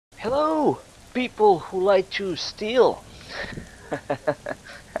Hello, people who like to steal.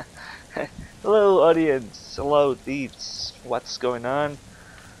 Hello, audience. Hello, deeds. What's going on?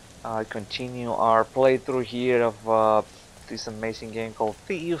 Continue our playthrough here of this amazing game called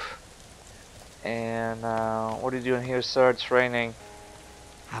Thief. And what are you doing here, sir? It's raining.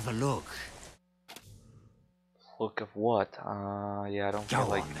 Have a look. Look of what? Yeah, I don't Go feel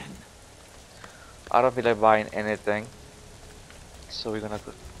like. on then. I don't feel like buying anything. So we're gonna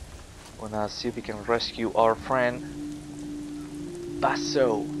see if we can rescue our friend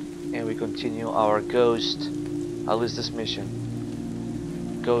BASSO, and we continue our ghost. At least this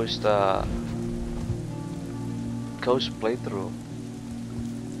mission. Ghost playthrough.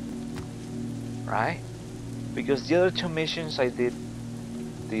 Right? Because the other two missions I did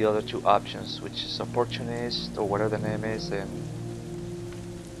the other two options, which is opportunist or whatever the name is, and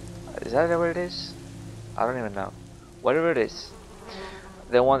is that what it is? I don't even know. Whatever it is.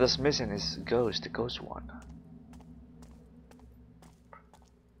 The one that's missing is Ghost, the Ghost one.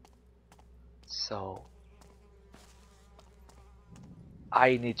 So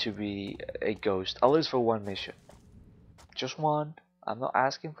I need to be a ghost, at least for one mission. Just one. I'm not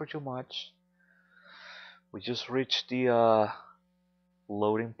asking for too much. We just reached the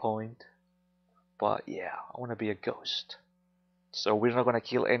loading point. But yeah, I want to be a ghost. So we're not gonna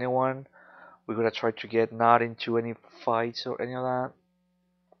kill anyone. We're gonna try to get not into any fights or any of that.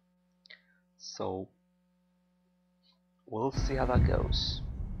 So we'll see how that goes.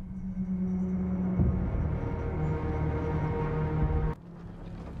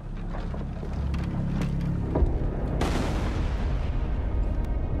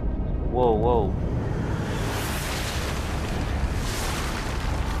 Whoa, whoa.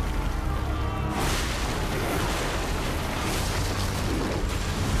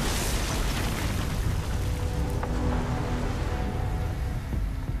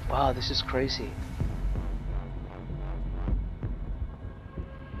 Wow, this is crazy.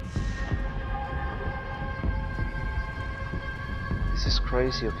 This is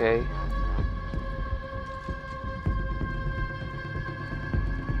crazy, okay?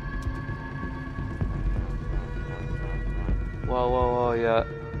 Whoa, whoa, whoa, yeah.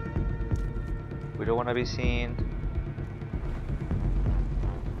 We don't want to be seen.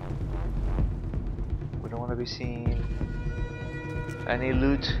 We don't want to be seen. Any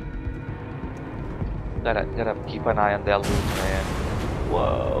loot? Gotta keep an eye on that loot, man.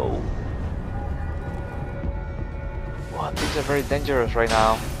 Whoa. Wow, things are very dangerous right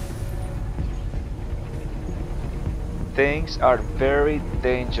now. Things are very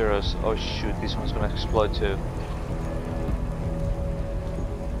dangerous. Oh shoot, this one's gonna explode too.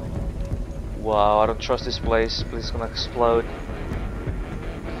 Wow, I don't trust this place. Please, it's gonna explode.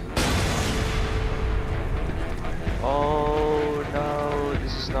 Oh no,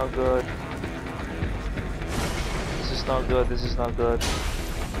 this is not good. This is not good, this is not good.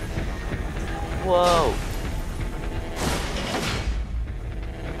 Whoa!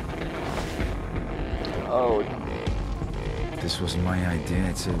 Oh. This wasn't my idea.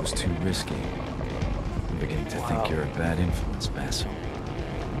 I'd say it was too risky. I'm beginning to think you're a bad influence, BASSO.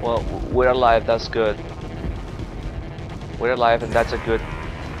 Well, we're alive, that's good. We're alive and that's a good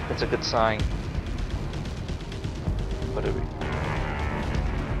sign. What are we?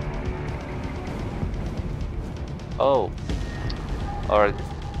 Oh. Alright.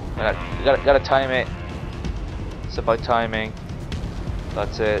 Gotta time it. It's about timing.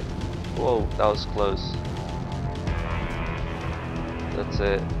 That's it. Whoa, that was close. That's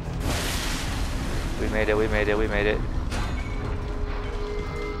it. We made it, we made it, we made it.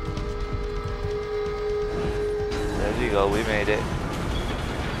 There you go, we made it.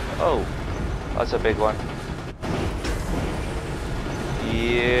 Oh, that's a big one.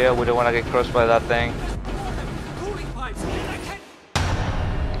 Yeah, we don't want to get crushed by that thing.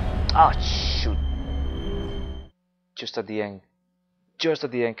 Oh, shoot. Just at the end. Just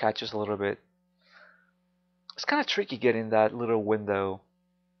at the end, catch us a little bit. It's kind of tricky getting that little window.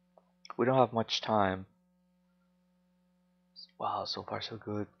 We don't have much time. Wow, so far so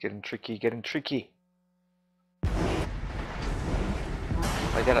good. Getting tricky, getting tricky. I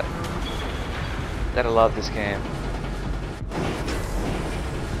gotta love this game.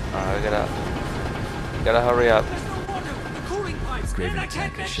 Alright, gotta hurry up. The Graven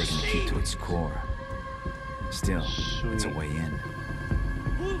attack has shaken the keep to its core. Still, it's a way in.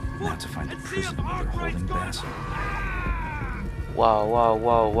 Now to find the prison where they're holding BASSO. Wow, wow,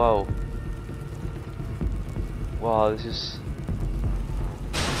 wow, wow. Wow, this is...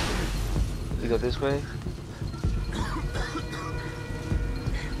 We go this way?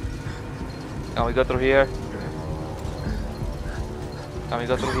 And we go through here? Can we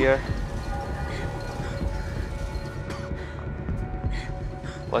go through here?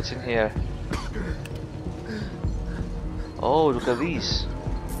 What's in here? Oh, look at these.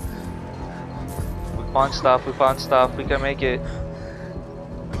 We found stuff, we can make it.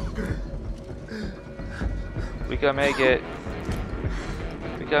 We can make it.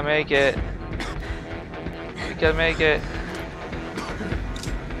 We can make it. We can make it.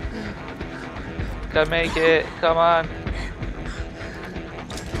 We can make it. Come on.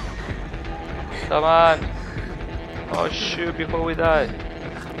 Come on. Oh shoot, before we die.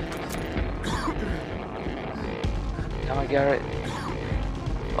 Come on, Garrett.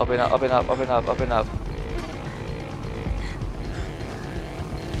 Open up, open up, open up, open up.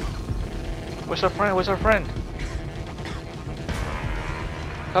 Where's our friend? Where's our friend?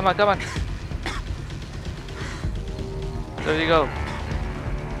 Come on, come on. There you go.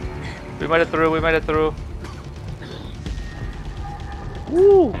 We made it through, we made it through.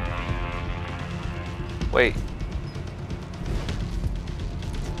 Woo! Wait.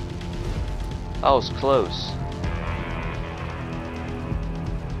 That was close.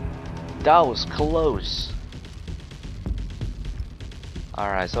 That was close.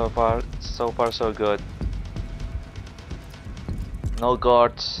 Alright, so far so good. No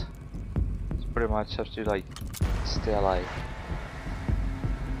guards. It's pretty much have to like stay alive.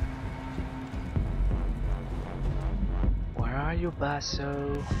 Where are you,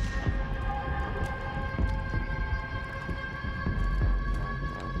 Basso?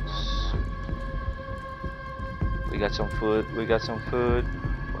 We got some food. We got some food.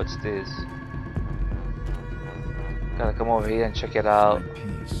 What's this? Gotta come over here and check it out.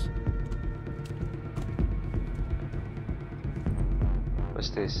 What's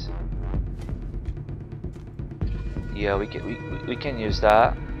this? Yeah, we can use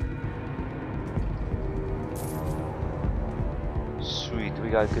that. Sweet, we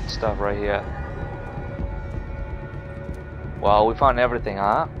got good stuff right here. Wow, we found everything,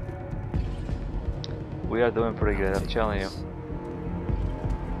 huh? We are doing pretty good, I'm telling you.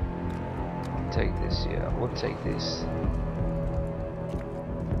 Take this, yeah, we'll take this.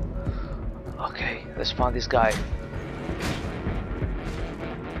 Okay, let's find this guy.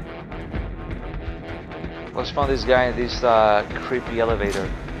 Let's find this guy in this creepy elevator.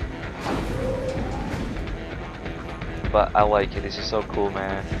 But I like it, this is so cool,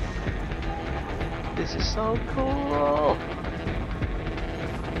 man. This is so cool.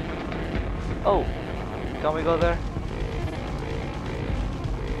 Oh, can we go there?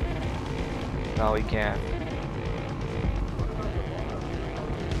 No, we can't.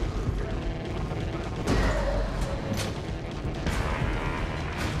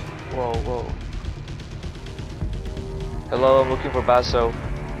 Whoa, whoa. Hello, I'm looking for Basso.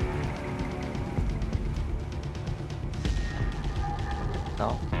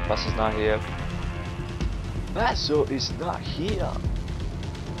 No, Basso's not here. Basso is not here.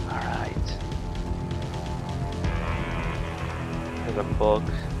 Alright. There's a book.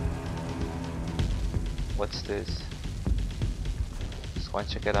 What's this? Let's go and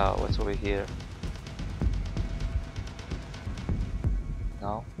check it out. What's over here?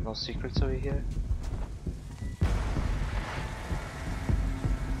 No? No secrets over here?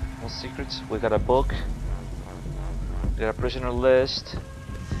 No secrets? We got a book. We got a prisoner list.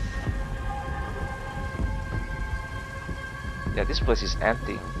 Yeah, this place is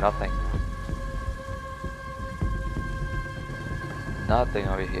empty. Nothing. Nothing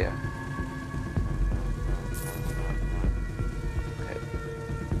over here. Okay.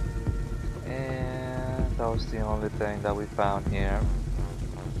 And that was the only thing that we found here.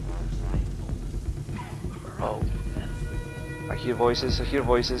 Oh. I hear voices, I hear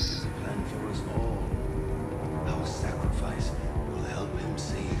voices. Plan for us all. Our sacrifice will help him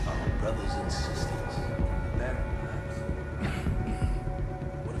save our brothers and sisters. Better,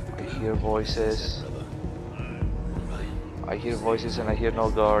 I hear voices. I hear voices and I hear no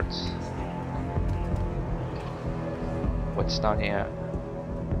guards. What's down here?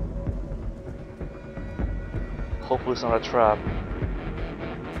 Hopefully it's not a trap.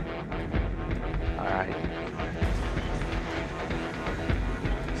 Alright.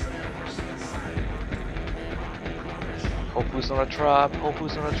 Hopefully it's not a trap. Hopefully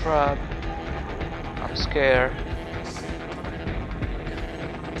it's not a trap. I'm scared.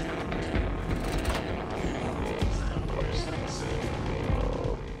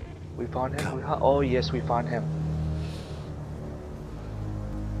 We found him. Oh yes, we found him.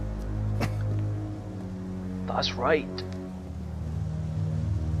 That's right.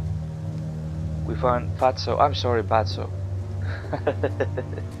 We found Fatso. I'm sorry, Batso.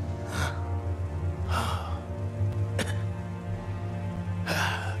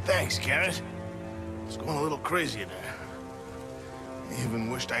 Thanks, Garrett. It's going a little crazy in there. I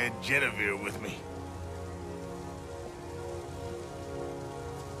even wished I had Genevieve with me.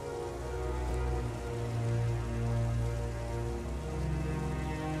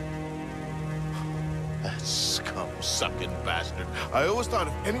 That scum-sucking bastard. I always thought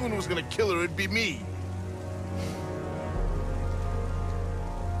if anyone was gonna kill her, it'd be me.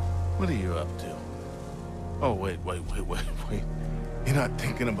 What are you up to? Oh, wait. You're not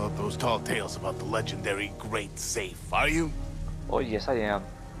thinking about those tall tales about the legendary Great Safe, are you? Oh, yes, I am.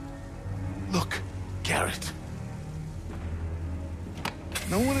 Look, Garrett.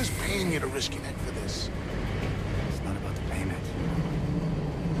 No one is paying you to risk your neck for this. It's not about the payment.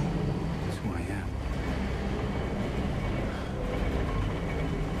 It's who I am.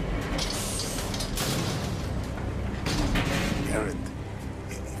 Garrett,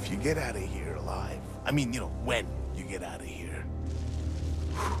 if you get out of here alive, I mean, you know, when you get out of here,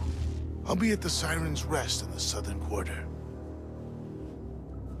 I'll be at the Siren's Rest in the Southern Quarter.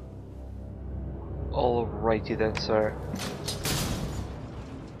 Alrighty then, sir.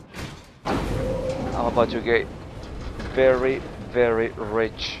 I'm about to get very, very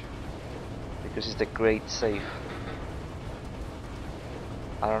rich because it's the Great Safe.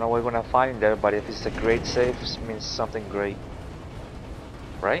 I don't know what we're gonna find there, but if it's the Great Safe, it means something great,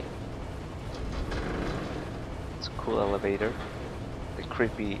 right? It's a cool elevator. The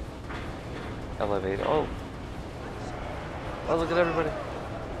creepy elevator. Oh, look at everybody.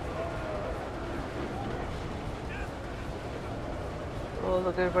 Oh,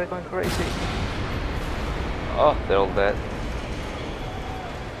 look at everybody going crazy. Oh, they're all dead.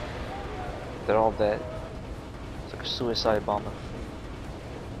 They're all dead. It's like a suicide bomber.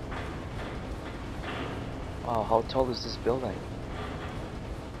 Oh, how tall is this building?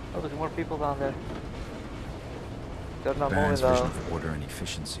 Oh, look, more people down there. They're not moving Baron's though. vision of order and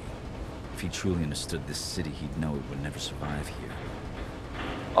efficiency. If he truly understood this city, he'd know it would never survive here.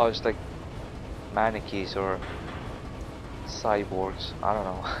 Oh, it's like mannequins or cyborgs. I don't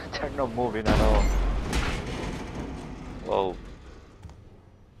know. They're not moving at all. Whoa.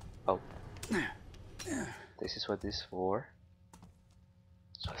 Oh. This is what this is for.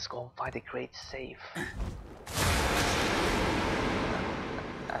 So let's go and find the Great Safe.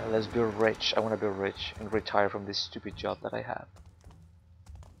 Let's be rich. I want to be rich and retire from this stupid job that I have.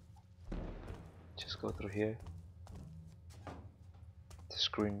 Just go through here. This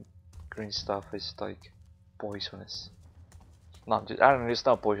green stuff is like poisonous. Not, I don't know, it's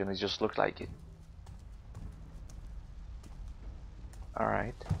not poison, it just looked like it.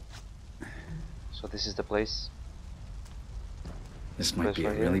 Alright. So this is the place. This might be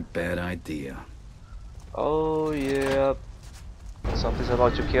a really bad idea. Oh yeah. Something's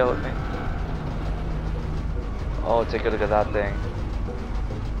about to kill me. Oh, take a look at that thing.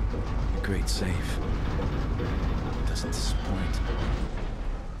 The Great Safe. It doesn't disappoint.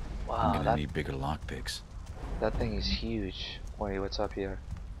 Wow, I'm gonna need bigger lockpicks. That thing is huge. Wait, what's up here?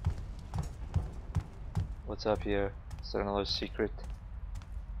 What's up here? Is there another secret?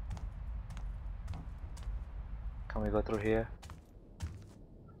 Can we go through here?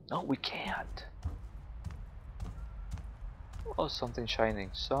 No, we can't. Oh, something shining.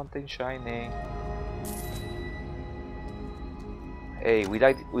 Something shining. Hey, we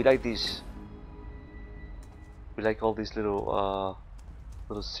like these. We like all these little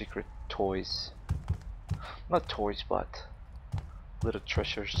secret toys. Not toys, but little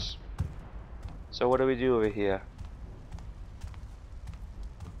treasures. So what do we do over here?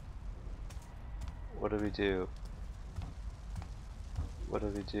 What do we do? What do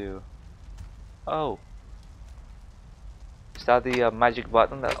we do? Oh, is that the magic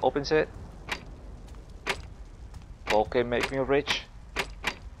button that opens it? Okay, make me rich.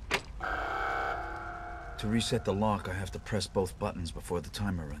 To reset the lock, I have to press both buttons before the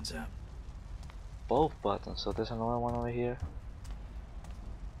timer runs out. Both buttons, so there's another one over here.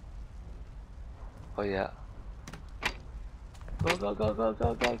 Oh yeah. Go, go, go, go,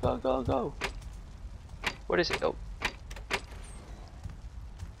 go, go, go, go, go. What is it? Oh.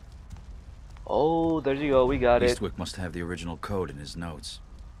 Oh, there you go, we got it. Eastwick must have the original code in his notes.